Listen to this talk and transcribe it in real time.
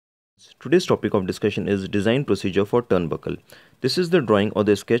Today's topic of discussion is design procedure for turnbuckle. This is the drawing or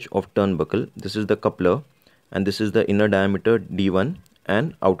the sketch of turnbuckle. This is the coupler and this is the inner diameter D1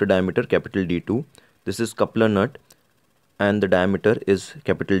 and outer diameter capital D2. This is coupler nut and the diameter is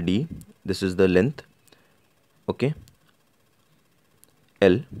capital D. This is the length, okay,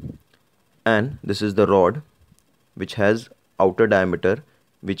 L, and this is the rod which has outer diameter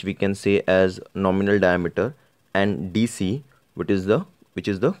which we can say as nominal diameter and DC which is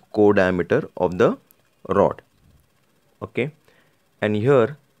the core diameter of the rod, okay. And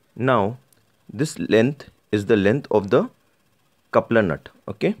here now this length is the length of the coupler nut,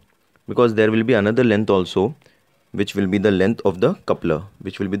 okay, because there will be another length also which will be the length of the coupler,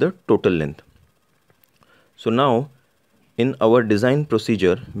 which will be the total length. So now in our design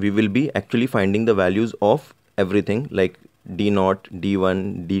procedure we will be actually finding the values of everything like D0,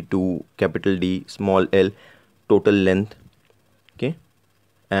 D1, D2, capital D, small l, total length, okay,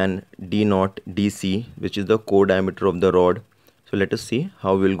 and D0, DC, which is the core diameter of the rod. So let us see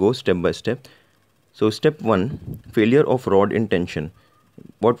how we will go step by step. So step 1, failure of rod in tension.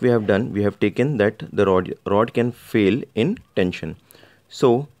 What we have done, we have taken that the rod can fail in tension.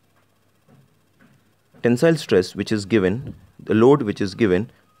 So tensile stress which is given, the load which is given,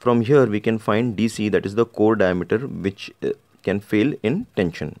 from here we can find DC, that is the core diameter, which can fail in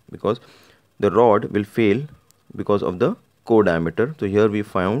tension because the rod will fail because of the core diameter. So here we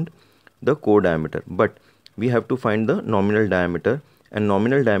found the core diameter, but we have to find the nominal diameter, and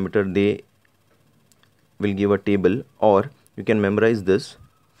nominal diameter they will give a table, or you can memorize this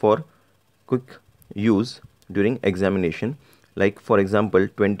for quick use during examination. Like for example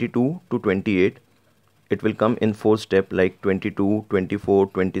 22 to 28, it will come in 4 steps like 22, 24,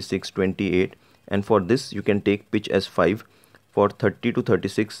 26, 28, and for this you can take pitch as 5. For 30 to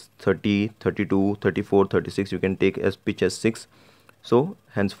 36, 30, 32, 34, 36 you can take as pitch as 6, so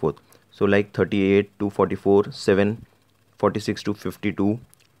henceforth. So like 38 to 44, 7, 46 to 52,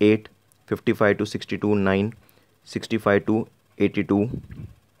 8, 55 to 62, 9, 65 to 82,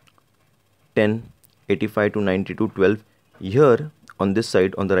 10, 85 to 92, 12. Here on this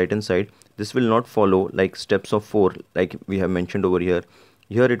side, on the right hand side, this will not follow like steps of 4 like we have mentioned over here.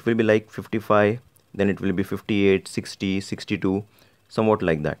 Here it will be like 55, then it will be 58, 60, 62, somewhat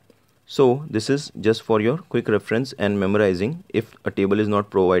like that. So this is just for your quick reference and memorizing if a table is not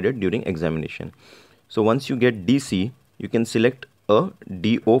provided during examination. So once you get DC, you can select a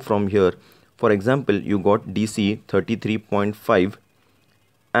DO from here. For example, you got DC 33.5,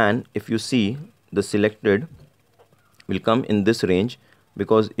 and if you see, the selected will come in this range,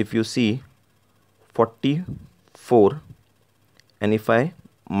 because if you see 44, and if I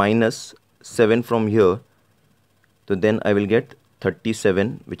minus 7 from here, so then I will get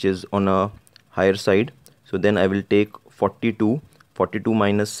 37, which is on a higher side. So then I will take 42, 42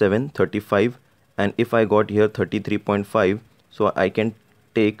 minus 7, 35, and if I got here 33.5, so I can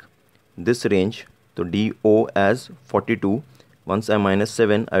take this range, so DO as 42. Once I minus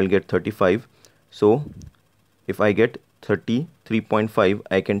 7, I will get 35. So if I get 33.5,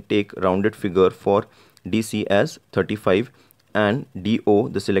 I can take rounded figure for DC as 35, and DO,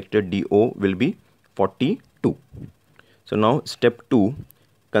 the selected DO, will be 42. So now step 2,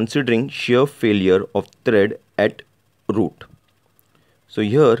 considering shear failure of thread at root. So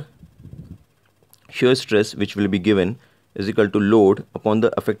here shear stress which will be given is equal to load upon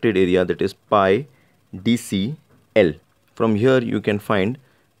the affected area, that is pi DC L. From here you can find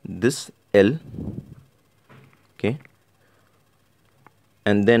this L, okay,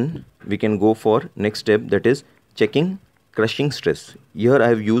 and then we can go for next step, that is checking crushing stress. Here I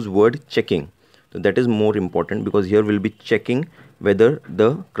have used word checking, so that is more important because here we'll be checking whether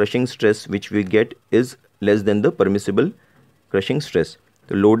the crushing stress which we get is less than the permissible crushing stress.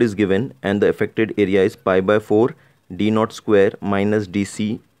 The load is given and the affected area is pi by 4 D0 square minus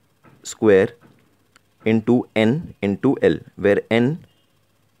DC square into N into L, where N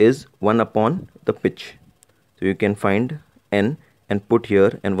is 1 upon the pitch. So you can find N and put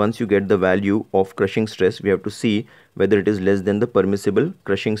here, and once you get the value of crushing stress, we have to see whether it is less than the permissible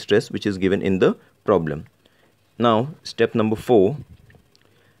crushing stress which is given in the problem. Now step number 4,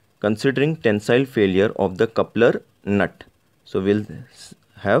 considering tensile failure of the coupler nut. So we'll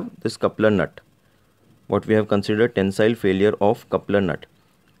have this coupler nut. What we have considered, tensile failure of coupler nut.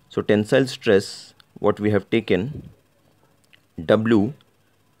 So tensile stress, what we have taken, W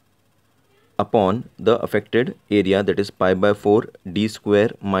upon the affected area, that is pi by 4 D square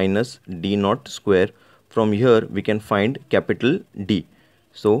minus D0 square. From here we can find capital D.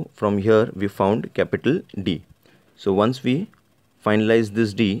 So from here we found capital D. So once we finalize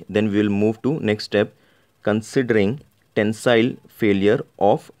this D, then we will move to next step, considering tensile failure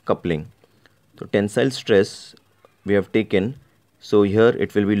of coupling. So tensile stress we have taken, so here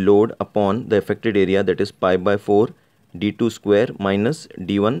it will be load upon the affected area, that is pi by 4 d2 square minus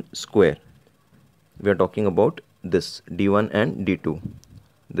d1 square. We are talking about this d1 and d2,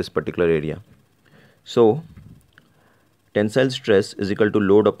 this particular area. So tensile stress is equal to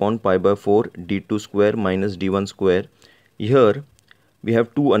load upon pi by 4 d2 square minus d1 square. Here we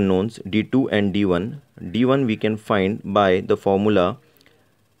have two unknowns, d2 and d1. d1 we can find by the formula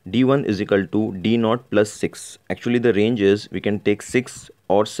d1 is equal to d0 plus 6. Actually the range is, we can take 6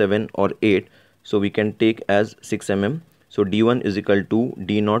 or 7 or 8, so we can take as 6 mm. So d1 is equal to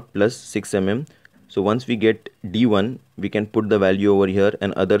d0 plus 6 mm. So once we get d1, we can put the value over here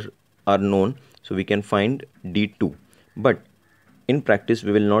and other are known, so we can find d2. But in practice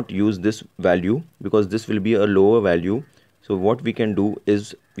we will not use this value because this will be a lower value. So what we can do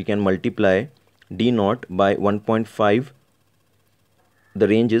is we can multiply d0 by 1.5. The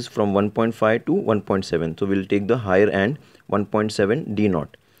range is from 1.5 to 1.7. So we will take the higher end, 1.7 d0.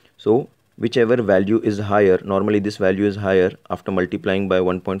 So whichever value is higher, normally this value is higher, after multiplying by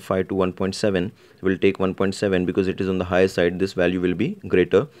 1.5 to 1.7, we will take 1.7 because it is on the higher side, this value will be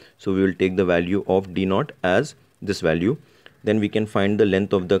greater. So we will take the value of d0 as this value. Then we can find the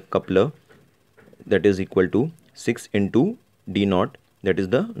length of the coupler, that is equal to 6 into d0, that is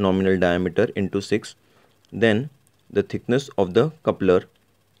the nominal diameter, into 6. Then the thickness of the coupler,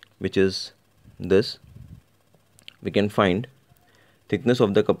 which is this, we can find thickness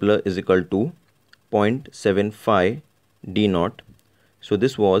of the coupler is equal to 0.75 d0. So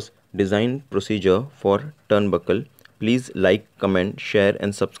this was design procedure for turnbuckle. Please like, comment, share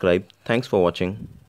and subscribe. Thanks for watching.